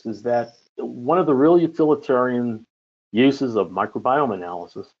next is that one of the real utilitarian uses of microbiome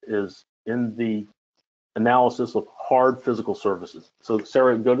analysis is in the analysis of hard physical surfaces. So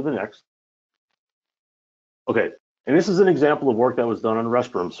Sarah, go to the next. Okay, and this is an example of work that was done on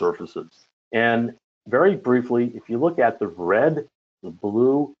restroom surfaces. And very briefly, if you look at the red, the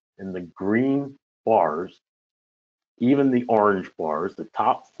blue, and the green bars, even the orange bars, the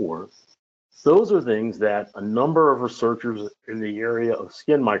top four, those are things that a number of researchers in the area of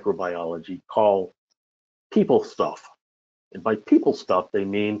skin microbiology call people stuff. And by people stuff, they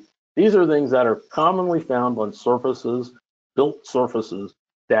mean these are things that are commonly found on surfaces, built surfaces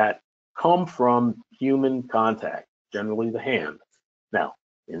that come from human contact, generally the hand. Now,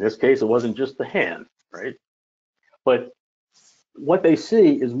 in this case, it wasn't just the hand, right? But what they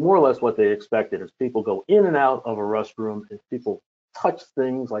see is more or less what they expected as people go in and out of a restroom, and people touch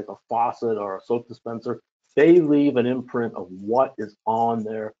things like a faucet or a soap dispenser, they leave an imprint of what is on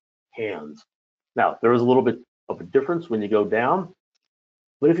their hands. Now, there is a little bit of a difference when you go down,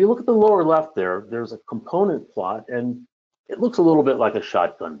 but if you look at the lower left there, there's a component plot, and it looks a little bit like a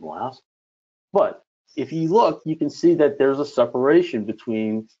shotgun blast. But if you look, you can see that there's a separation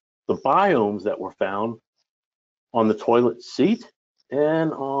between the biomes that were found on the toilet seat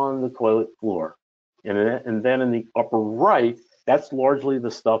and on the toilet floor. And then in the upper right, that's largely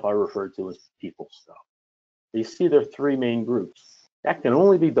the stuff I refer to as people stuff. You see there are three main groups. That can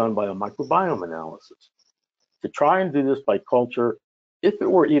only be done by a microbiome analysis. To try and do this by culture, if it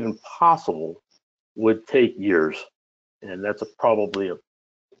were even possible, would take years. And that's probably a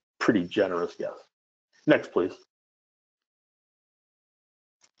pretty generous guess. Next, please.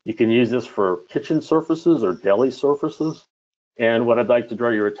 You can use this for kitchen surfaces or deli surfaces. And what I'd like to draw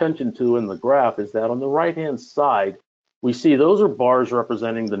your attention to in the graph is that on the right-hand side, we see those are bars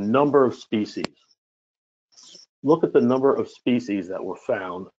representing the number of species. Look at the number of species that were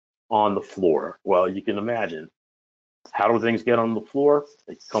found on the floor. Well, you can imagine, how do things get on the floor?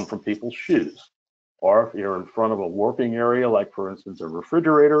 They come from people's shoes. Or if you're in front of a working area, like for instance, a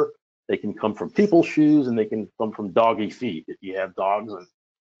refrigerator, they can come from people's shoes and they can come from doggy feet if you have dogs and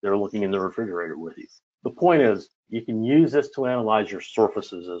they're looking in the refrigerator with you. The point is, you can use this to analyze your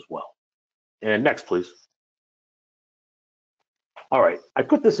surfaces as well. And next, please. All right, I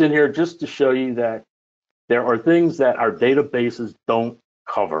put this in here just to show you that there are things that our databases don't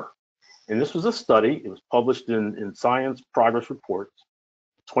cover. And this was a study, it was published in Science Progress Reports,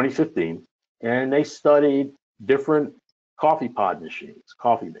 2015, and they studied different coffee pod machines,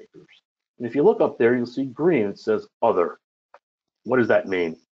 coffee makers. And if you look up there, you'll see green, it says other. What does that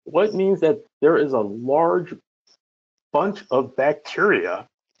mean? Well, it means that there is a large bunch of bacteria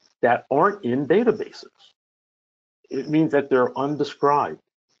that aren't in databases. It means that they're undescribed.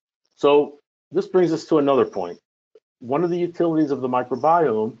 So this brings us to another point. One of the utilities of the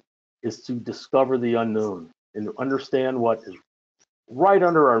microbiome is to discover the unknown and to understand what is right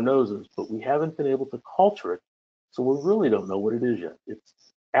under our noses, but we haven't been able to culture it, so we really don't know what it is yet. It's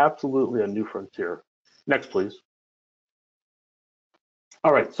absolutely a new frontier. Next, please.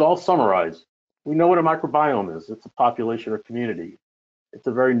 All right, so I'll summarize. We know what a microbiome is. It's a population or community. It's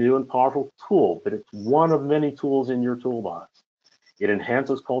a very new and powerful tool, but it's one of many tools in your toolbox. It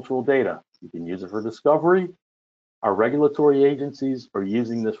enhances cultural data. You can use it for discovery. Our regulatory agencies are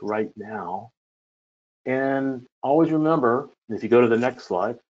using this right now. And always remember, if you go to the next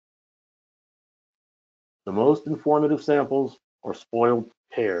slide, the most informative samples are spoiled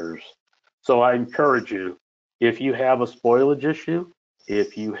pears. So I encourage you, if you have a spoilage issue,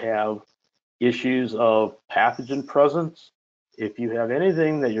 if you have issues of pathogen presence, if you have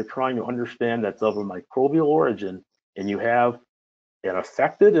anything that you're trying to understand that's of a microbial origin, and you have an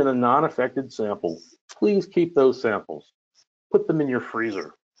affected and a non-affected sample, please keep those samples. Put them in your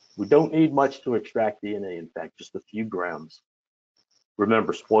freezer. We don't need much to extract DNA, in fact, just a few grams.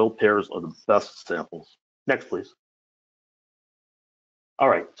 Remember, spoiled pears are the best samples. Next, please. All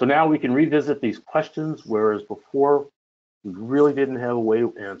right, so now we can revisit these questions, whereas before, we really didn't have a way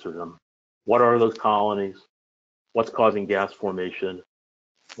to answer them. What are those colonies? What's causing gas formation?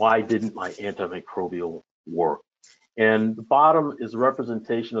 Why didn't my antimicrobial work? And the bottom is a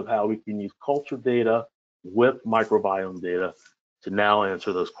representation of how we can use culture data with microbiome data to now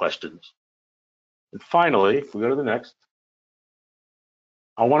answer those questions. And finally, if we go to the next,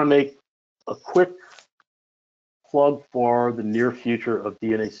 I want to make a quick plug for the near future of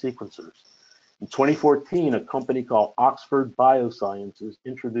DNA sequencers. In 2014, a company called Oxford Biosciences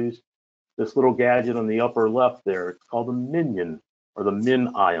introduced this little gadget on the upper left there. It's called the Minion, or the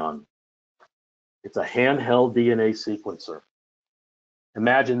MinION. It's a handheld DNA sequencer.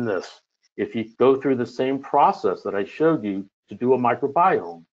 Imagine this. If you go through the same process that I showed you to do a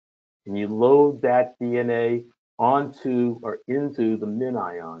microbiome, and you load that DNA onto or into the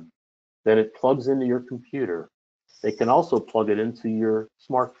MinION, then it plugs into your computer. They can also plug it into your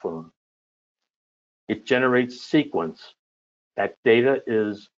smartphone. It generates sequence. That data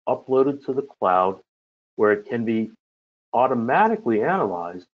is uploaded to the cloud where it can be automatically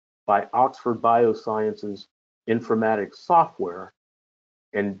analyzed by Oxford Biosciences informatics software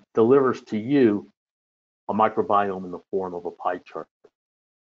and delivers to you a microbiome in the form of a pie chart.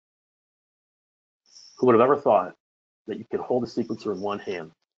 Who would have ever thought that you could hold a sequencer in one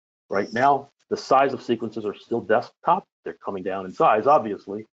hand? Right now, the size of sequencers are still desktop. They're coming down in size,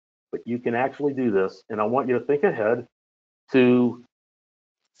 obviously, but you can actually do this. And I want you to think ahead to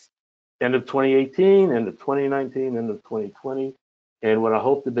end of 2018, end of 2019, end of 2020. And what I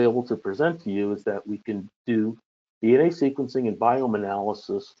hope to be able to present to you is that we can do DNA sequencing and biome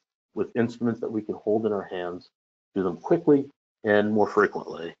analysis with instruments that we can hold in our hands, do them quickly and more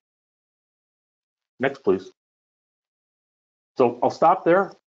frequently. Next, please. So I'll stop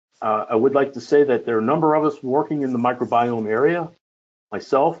there. I would like to say that there are a number of us working in the microbiome area.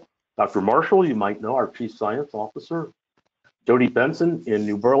 Myself, Dr. Marshall, you might know, our Chief Science Officer. Jody Benson in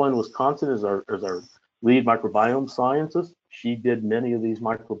New Berlin, Wisconsin is our lead microbiome scientist. She did many of these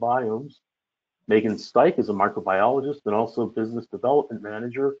microbiomes. Megan Stike is a microbiologist and also business development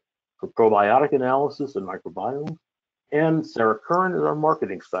manager for probiotic analysis and microbiomes. And Sarah Curran is our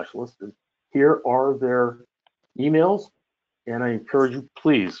marketing specialist. And here are their emails. And I encourage you,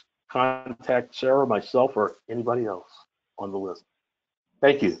 please contact Sarah, myself, or anybody else on the list.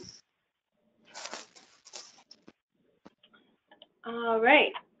 Thank you. All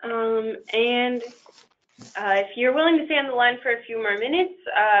right. And if you're willing to stay on the line for a few more minutes,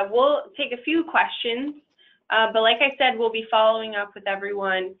 we'll take a few questions. But like I said, we'll be following up with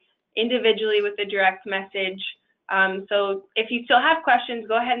everyone individually with a direct message. So if you still have questions,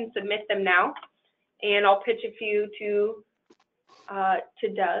 go ahead and submit them now. And I'll pitch a few to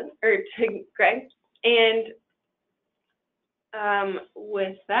Doug, or to Greg. And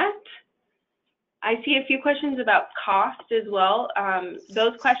with that, I see a few questions about cost as well.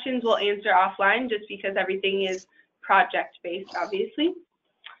 Those questions we'll answer offline just because everything is project-based, obviously.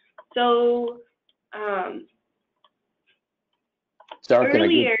 So, Sarah,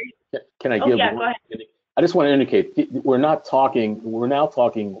 earlier, can I give? Yeah, go ahead. I just want to indicate we're now talking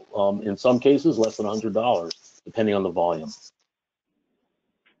in some cases less than $100, depending on the volume.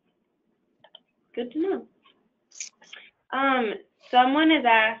 Good to know. Someone has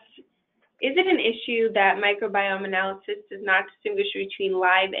asked, is it an issue that microbiome analysis does not distinguish between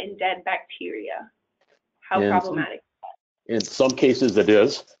live and dead bacteria? How problematic? In some cases it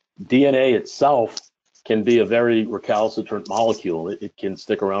is. DNA itself can be a very recalcitrant molecule. It can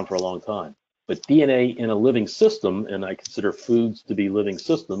stick around for a long time. But DNA in a living system, and I consider foods to be living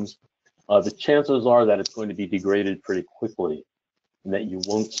systems, the chances are that it's going to be degraded pretty quickly and that you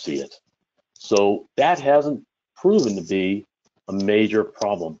won't see it. So that hasn't proven to be a major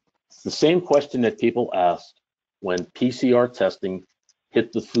problem. The same question that people asked when PCR testing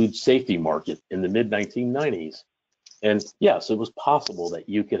hit the food safety market in the mid-1990s. And yes, it was possible that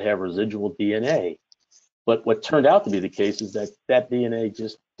you could have residual DNA, but what turned out to be the case is that that DNA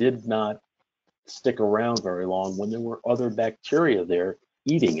just did not stick around very long when there were other bacteria there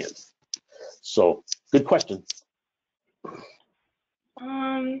eating it? So, good question.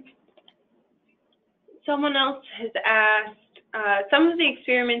 Someone else has asked, some of the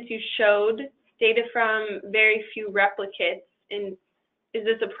experiments you showed data from very few replicates, and is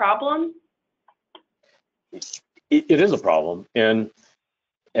this a problem? It is a problem, and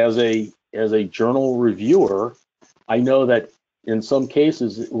as a journal reviewer, I know that in some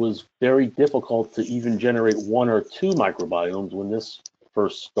cases it was very difficult to even generate 1 or 2 microbiomes when this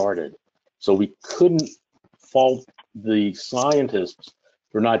first started. So we couldn't fault the scientists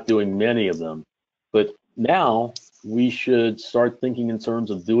for not doing many of them. But now we should start thinking in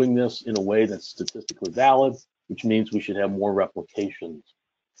terms of doing this in a way that's statistically valid, which means we should have more replications.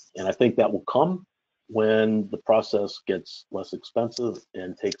 And I think that will come when the process gets less expensive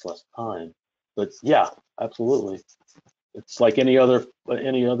and takes less time. But yeah, absolutely. It's like any other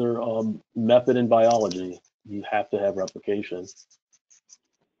method in biology. You have to have replication.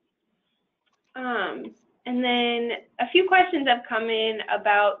 And then a few questions have come in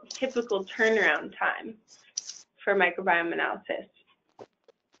about typical turnaround time for microbiome analysis.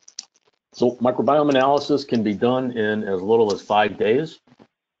 So microbiome analysis can be done in as little as 5 days.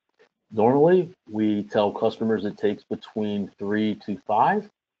 Normally, we tell customers it takes between 3 to 5.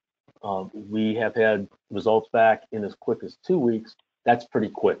 We have had results back in as quick as 2 weeks. That's pretty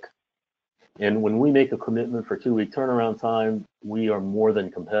quick. And when we make a commitment for 2-week turnaround time, we are more than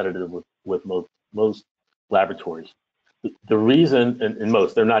competitive with most laboratories. The reason, and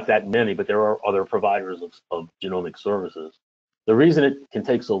most, there are not that many, but there are other providers of genomic services. The reason it can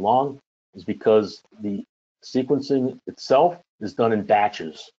take so long is because the sequencing itself is done in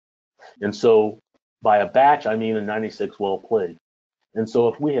batches. And so by a batch, I mean a 96-well plate. And so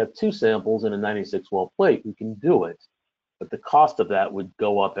if we have 2 samples in a 96-well plate, we can do it. But the cost of that would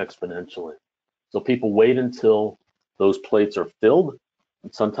go up exponentially. So people wait until those plates are filled,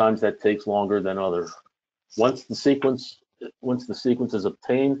 and sometimes that takes longer than others. Once the sequence is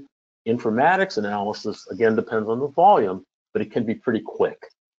obtained, informatics analysis, again, depends on the volume, but it can be pretty quick.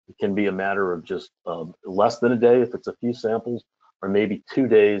 It can be a matter of just less than a day if it's a few samples, or maybe 2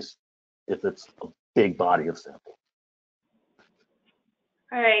 days if it's a big body of samples.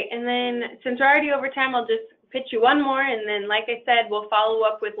 All right, and then since we're already over time, I'll just pitch you one more, and then like I said, we'll follow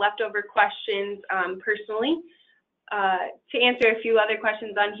up with leftover questions personally. To answer a few other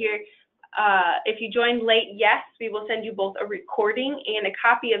questions on here, if you joined late, yes, we will send you both a recording and a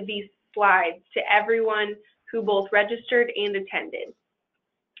copy of these slides to everyone who both registered and attended.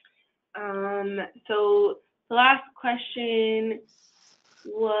 So the last question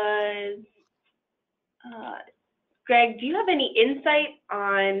was, Greg, do you have any insight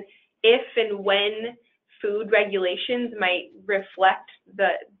on if and when food regulations might reflect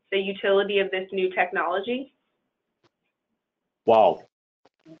the utility of this new technology? Wow,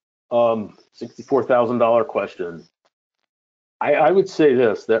 $64,000 question. I would say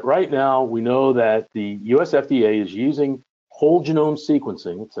this, that right now we know that the US FDA is using whole genome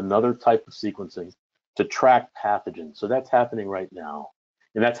sequencing, it's another type of sequencing, to track pathogens. So that's happening right now.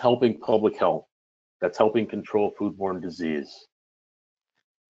 And that's helping public health. That's helping control foodborne disease.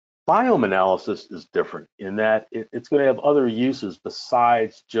 Biome analysis is different in that it's going to have other uses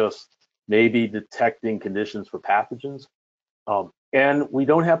besides just maybe detecting conditions for pathogens. And we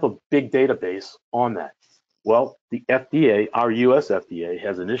don't have a big database on that. Well, the FDA, our US FDA,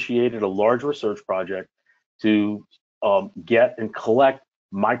 has initiated a large research project to get and collect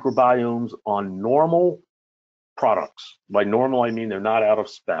microbiomes on normal products. By normal, I mean they're not out of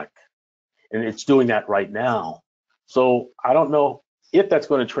spec. And it's doing that right now. So I don't know if that's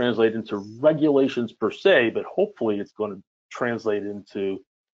going to translate into regulations per se, but hopefully it's going to translate into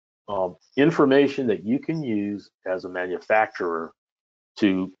information that you can use as a manufacturer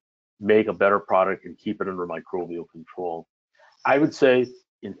to make a better product and keep it under microbial control. I would say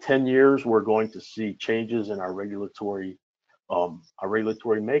in 10 years, we're going to see changes in our regulatory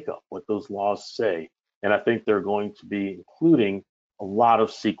makeup, what those laws say. And I think they're going to be including a lot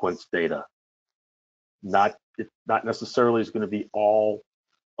of sequence data. Not necessarily is going to be all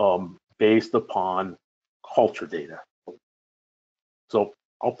based upon culture data. So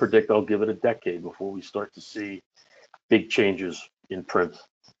I'll predict I'll give it a decade before we start to see big changes in print.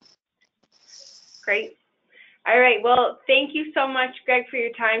 Great. All right, well, thank you so much, Greg, for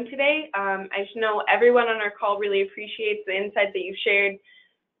your time today. I just know everyone on our call really appreciates the insights that you've shared.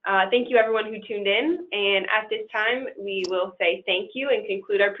 Thank you, everyone who tuned in. And at this time, we will say thank you and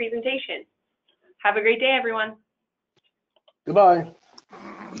conclude our presentation. Have a great day, everyone. Goodbye.